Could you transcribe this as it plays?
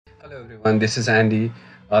Hello everyone, this is Andy.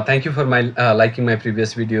 Thank you for my liking my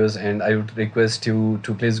previous videos, and I would request you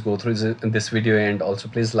to please go through this video and also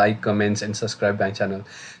please like, comments, and subscribe my channel.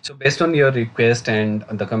 So based on your request and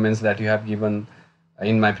the comments that you have given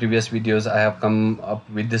in my previous videos, I have come up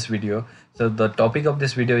with this video. So the topic of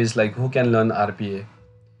this video is like who can learn RPA.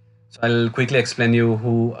 So I'll quickly explain you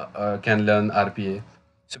who can learn RPA.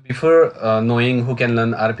 So before knowing who can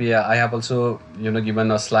learn RPA, I have also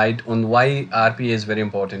given a slide on why RPA is very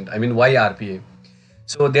important. I mean, why RPA?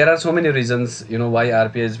 So there are so many reasons why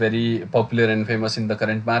RPA is very popular and famous in the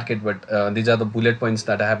current market. But these are the bullet points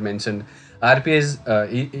that I have mentioned.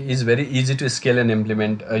 RPA is very easy to scale and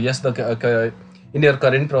implement. Yes, in your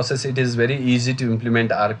current process, it is very easy to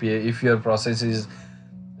implement RPA if your process is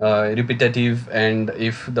repetitive, and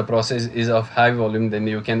if the process is of high volume, then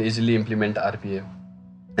you can easily implement RPA.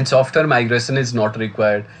 And software migration is not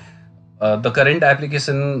required. The current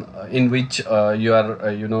application in which you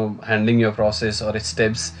are handling your process or its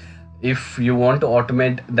steps, if you want to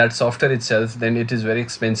automate that software itself, then it is very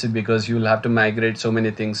expensive because you will have to migrate so many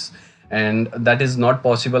things, and that is not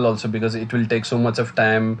possible also because it will take so much of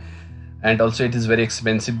time, and also it is very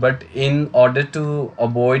expensive. But in order to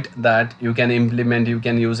avoid that, you can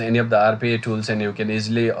use any of the RPA tools and you can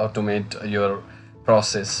easily automate your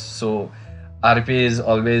process. So RPA is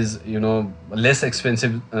always less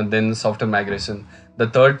expensive than software migration. The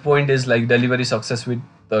third point is like delivery success with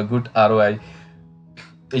a good ROI.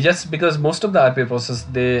 Just because most of the RPA process,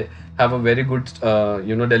 they have a very good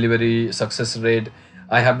delivery success rate.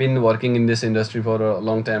 I have been working in this industry for a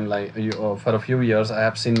long time, like for a few years. I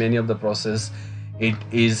have seen many of the process. It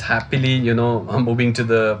is happily moving to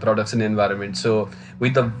the production environment. So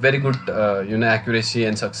with a very good accuracy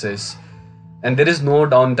and success, and there is no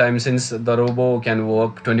downtime since the robo can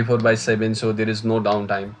work 24 by 7, so there is no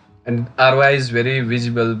downtime. And ROI is very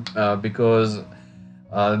visible because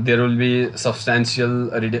there will be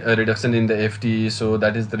substantial reduction in the FTE, so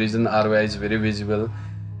that is the reason ROI is very visible.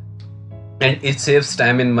 And it saves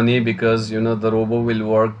time and money because the robo will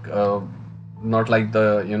work not like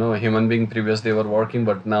the human being previous they were working,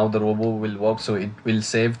 but now the robo will work, so it will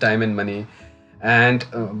save time and money. And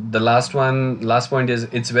the last point is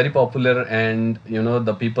it's very popular, and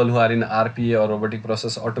the people who are in RPA or robotic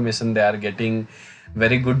process automation, they are getting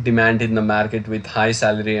very good demand in the market with high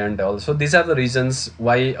salary. And also these are the reasons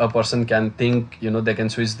why a person can think they can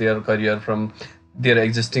switch their career from their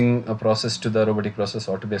existing process to the robotic process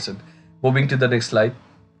automation. Moving to the next slide.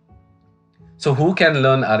 So who can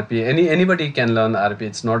learn RPA? Anybody can learn RPA.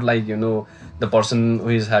 It's not like the person who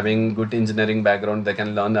is having good engineering background, they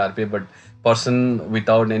can learn RPA, but person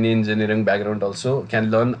without any engineering background also can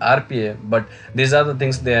learn RPA. But these are the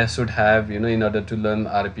things they should have in order to learn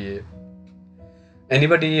RPA.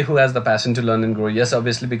 Anybody who has the passion to learn and grow, yes,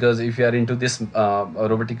 obviously, because if you are into this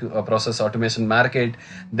robotic process automation market,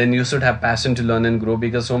 then you should have passion to learn and grow,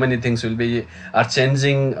 because so many things are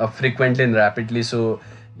changing frequently and rapidly. So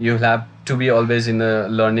you have to be always in a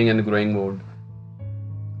learning and growing mode.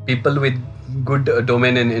 People with good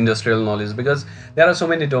domain and industrial knowledge, because there are so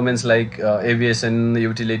many domains like aviation,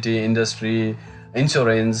 utility industry,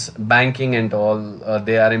 insurance, banking, and all.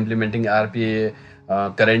 They are implementing RPA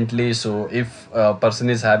currently. So if a person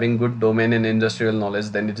is having good domain and industrial knowledge,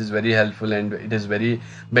 then it is very helpful and it is very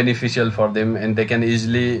beneficial for them, and they can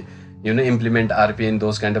easily implement RPA in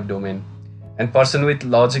those kind of domain. And person with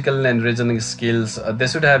logical and reasoning skills, they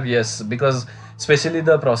should have, yes, because especially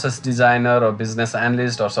the process designer or business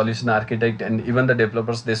analyst or solution architect and even the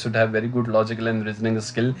developers, they should have very good logical and reasoning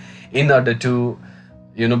skill in order to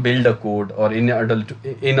build a code, or in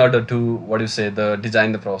order to what do you say, the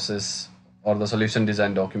design the process or the solution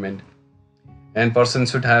design document. And person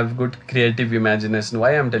should have good creative imagination.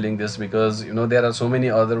 Why I'm telling this? Because there are so many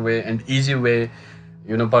other way and easy way.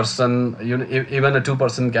 Person, even a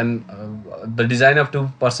two-person can, the design of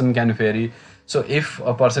two-person can vary. So if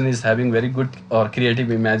a person is having very good or creative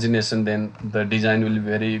imagination, then the design will be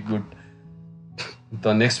very good.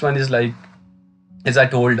 The next one is like, as I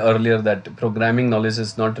told earlier, that programming knowledge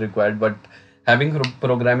is not required, but having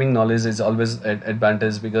programming knowledge is always an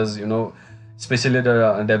advantage, because especially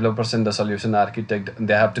the developers and the solution architect,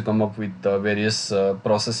 they have to come up with various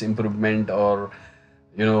process improvement, or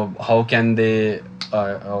how can they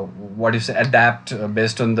what do you say, adapt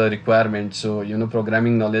based on the requirement. So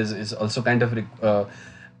programming knowledge is also kind of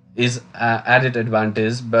is added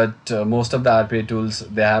advantage. But most of the RPA tools,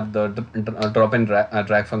 they have the drop and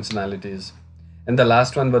drag functionalities. And the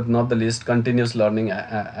last one, but not the least, continuous learning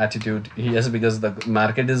attitude. Yes, because the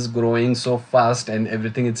market is growing so fast and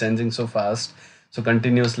everything is changing so fast. So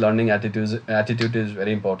continuous learning attitude is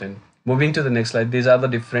very important. Moving to the next slide, these are the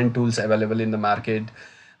different tools available in the market.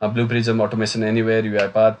 Blue Prism, Automation Anywhere,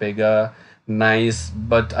 UiPath, Pega, nice.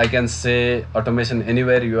 But I can say Automation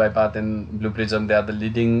Anywhere, UiPath, and Blue Prism, they are the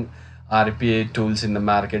leading RPA tools in the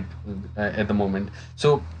market at the moment.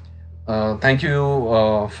 So thank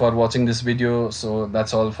you for watching this video. So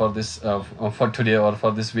that's all for this for today or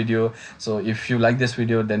for this video. So if you like this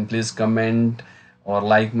video, then please comment or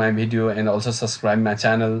like my video and also subscribe my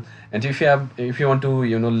channel. And if you want to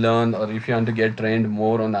learn, or if you want to get trained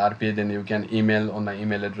more on RPA, then you can email on my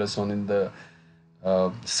email address on in the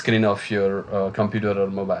screen of your computer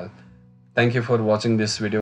or mobile. Thank you for watching this video.